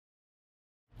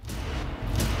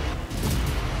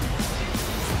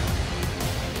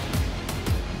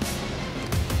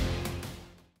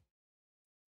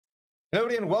Hello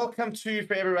and welcome to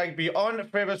Forever Rugby on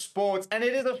Forever Sports, and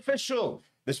it is official.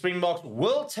 The Springboks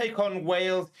will take on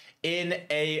Wales in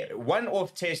a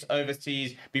one-off test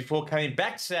overseas before coming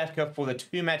back to South Africa for the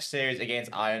two-match series against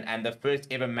Ireland and the first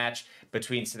ever match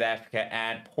between South Africa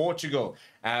and Portugal.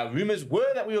 Rumours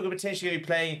were that we were potentially be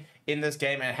playing in this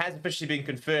game, and it has officially been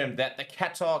confirmed that the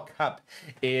Qatar Cup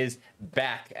is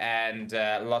back, and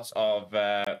lots of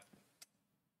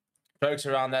jokes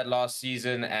around that last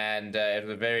season, and it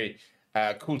was a very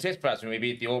cool test for us when we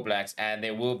beat the All Blacks, and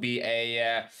there will be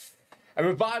a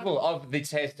revival of the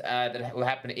test that will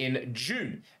happen in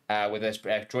June with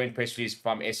a joint press release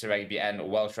from SUPERBRU and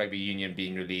Welsh Rugby Union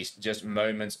being released just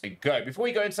moments ago. Before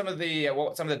we go into some of the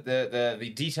what some of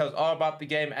the details are about the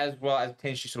game, as well as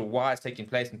potentially sort of why it's taking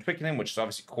place in Twickenham, which is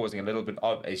obviously causing a little bit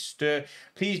of a stir,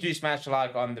 please do smash a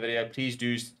like on the video. Please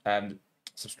do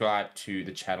subscribe to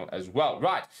the channel as well.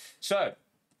 Right, so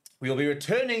we will be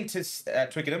returning to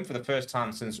Twickenham for the first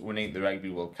time since winning the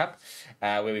Rugby World Cup,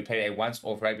 where we played a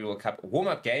once-off Rugby World Cup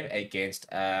warm-up game against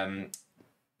New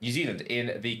Zealand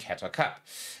in the Qatar Cup.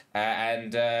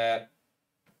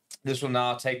 This will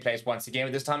now take place once again,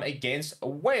 but this time against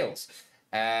Wales.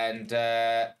 And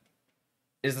it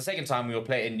is the second time we will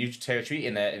play in neutral territory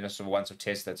in a sort of once-off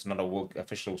test that's not a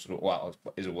official sort of, well,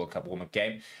 is a World Cup warm-up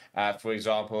game. For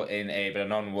example, in a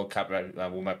non-World Cup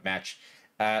warm-up match.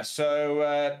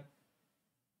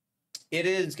 It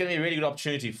is going to be a really good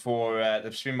opportunity for the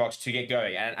Springboks to get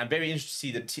going, and I'm very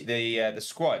interested to see the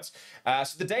squads.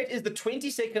 So the date is the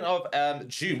 22nd of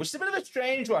June, which is a bit of a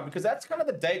strange one because that's kind of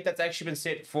the date that's actually been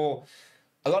set for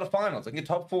a lot of finals. I think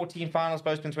the top 14 finals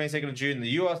supposed to be the 22nd of June.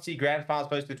 The URC Grand Final is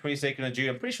supposed to be the 22nd of June.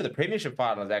 I'm pretty sure the Premiership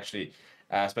Final is actually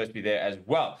supposed to be there as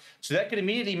well. So that could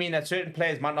immediately mean that certain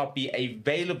players might not be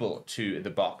available to the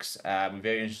BOKS. We're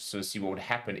very interested to see what would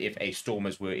happen if a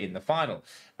Stormers were in the final,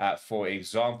 for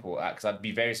example, because I'd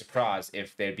be very surprised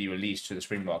if they'd be released to the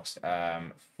Springboks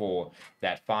for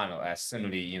that final.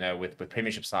 Similarly, you know, with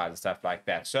Premiership sides and stuff like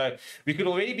that. So we could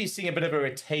already be seeing a bit of a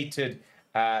rotated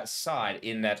side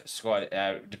in that squad,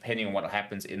 depending on what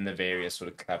happens in the various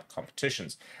sort of club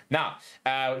competitions. Now,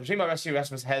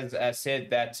 Rasmus has said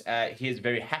that he is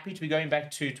very happy to be going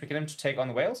back to Twickenham to take on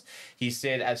the Wales. He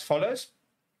said as follows.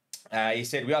 He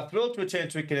said, "We are thrilled to return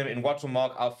to Twickenham in what will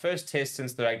mark our first test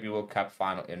since the Rugby World Cup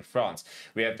final in France.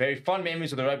 We have very fond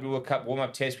memories of the Rugby World Cup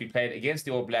warm-up test we played against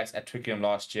the All Blacks at Twickenham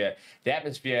last year. The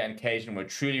atmosphere and occasion were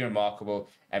truly remarkable,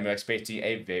 and we're expecting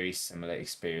a very similar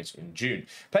experience in June.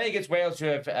 Playing against Wales, who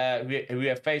we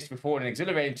have faced before in an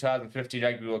exhilarating 2015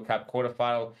 Rugby World Cup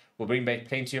quarterfinal, will bring back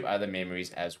plenty of other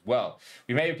memories as well.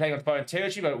 We may be playing on foreign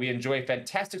territory, but we enjoy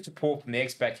fantastic support from the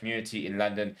expat community in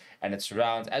London and its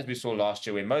surrounds, as we saw last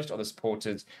year, where most of the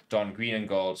supporters don green and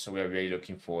gold. So we're really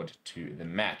looking forward to the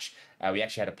match." We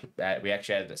actually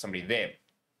had somebody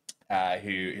there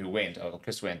who went, or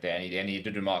Chris went there, and he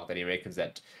did remark that he reckons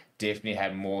that definitely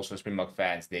had more sort of Springbok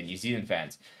fans than New Zealand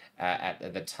fans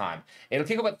at the time. It'll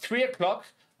kick off at 3 o'clock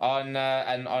on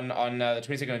the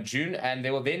 22nd of June, and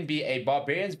there will then be a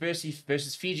Barbarians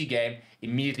versus Fiji game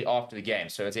immediately after the game.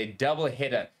 So it's a double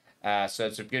header. So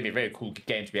it's going to be a very cool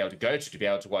game to be able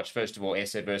to watch, first of all,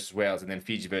 SA versus Wales, and then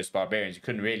Fiji versus Barbarians. You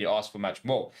couldn't really ask for much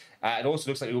more. It also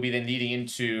looks like it will be then leading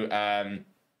into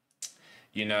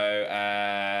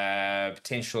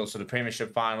potential sort of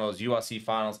Premiership finals, URC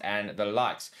finals, and the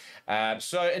likes.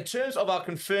 So in terms of our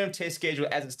confirmed test schedule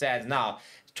as it stands now,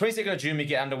 22nd of June we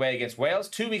get underway against Wales.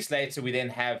 2 weeks later we then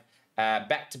have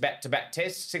back-to-back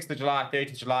tests, 6th of July,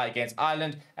 30th of July against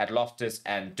Ireland at Loftus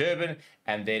and Durban,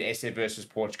 and then SA versus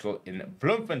Portugal in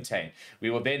Bloemfontein. We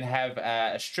will then have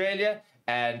Australia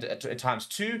and times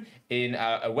 2 in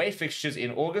away fixtures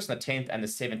in August, the 10th and the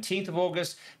 17th of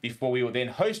August, before we will then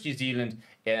host New Zealand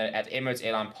at Emirates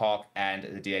Airline Park and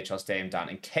the DHL Stadium down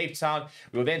in Cape Town.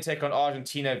 We will then take on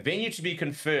Argentina, venue to be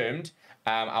confirmed.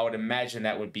 I would imagine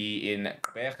that would be in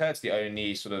Quebec. It's the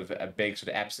only sort of a big sort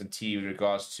of absentee with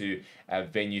regards to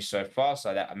venue so far.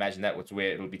 So I imagine that was where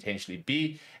it will potentially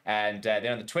be. And then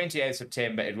on the 28th of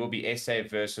September, it will be SA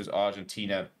versus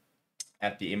Argentina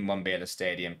at the Mbombela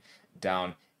Stadium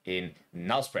down in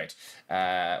Nelspruit, or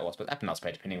I suppose up in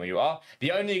Nelspruit, depending where you are.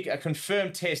 The only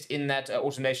confirmed test in that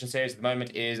Autumn Nation series at the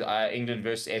moment is England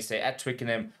versus SA at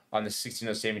Twickenham on the 16th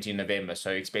or 17th of November.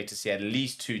 So expect to see at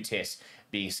least 2 tests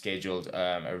being scheduled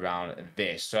around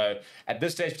there. So at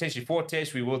this stage, potentially 4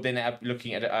 tests. We will then have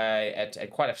looking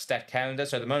at quite a stacked calendar.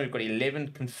 So at the moment, we've got 11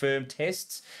 confirmed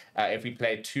tests. If we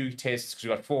play 2 tests, because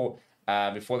we've got 4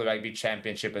 before the Rugby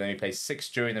Championship, and then we play 6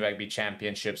 during the Rugby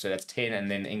Championship, so that's 10, and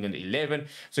then England 11.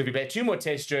 So if we play 2 more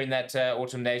tests during that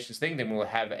Autumn Nations thing, then we'll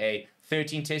have a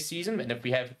 13 test season, and if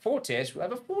we have 4 tests, we'll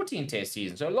have a 14 test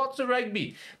season. So lots of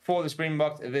rugby for the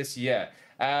Springboks this year.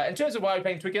 In terms of why we're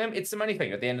playing Twickenham, it's the money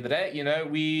thing. At the end of the day, you know,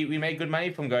 we made good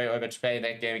money from going over to play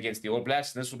that game against the All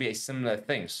Blacks, and this will be a similar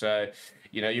thing. So,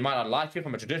 you know, you might not like it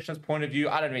from a traditionalist point of view.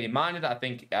 I don't really mind it. I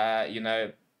think, you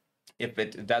know, if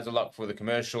it does a lot for the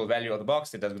commercial value of the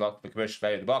box, it does a lot for the commercial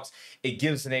value of the box. It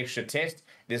gives an extra test.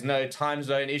 There's no time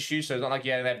zone issue, so it's not like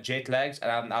you're going to have jet lags.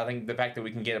 And I think the fact that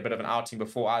we can get a bit of an outing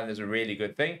before Ireland is a really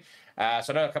good thing. So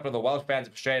I know a couple of the Welsh fans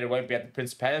of Australia won't be at the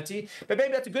Principality, but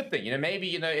maybe that's a good thing. You know, maybe,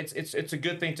 you know, it's a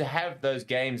good thing to have those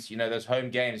games, you know, those home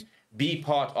games be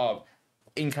part of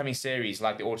incoming series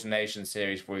like the Autumn Nations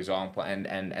series, for example,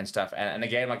 and stuff. And a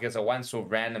game like this, a one sort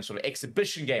of random sort of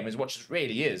exhibition game is what this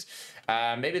really is.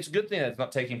 Maybe it's a good thing that it's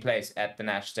not taking place at the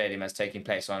National Stadium, it's taking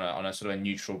place on a sort of a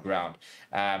neutral ground.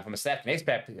 From a South African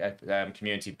expat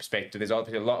community perspective, there's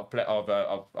obviously a lot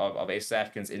of South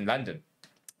Africans in London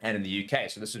and in the UK,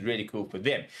 so this is really cool for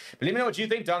them. But let me know what you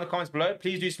think down in the comments below.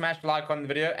 Please do smash the like on the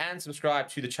video and subscribe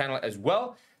to the channel as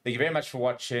well. Thank you very much for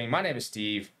watching. My name is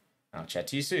Steve. I'll chat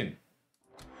to you soon.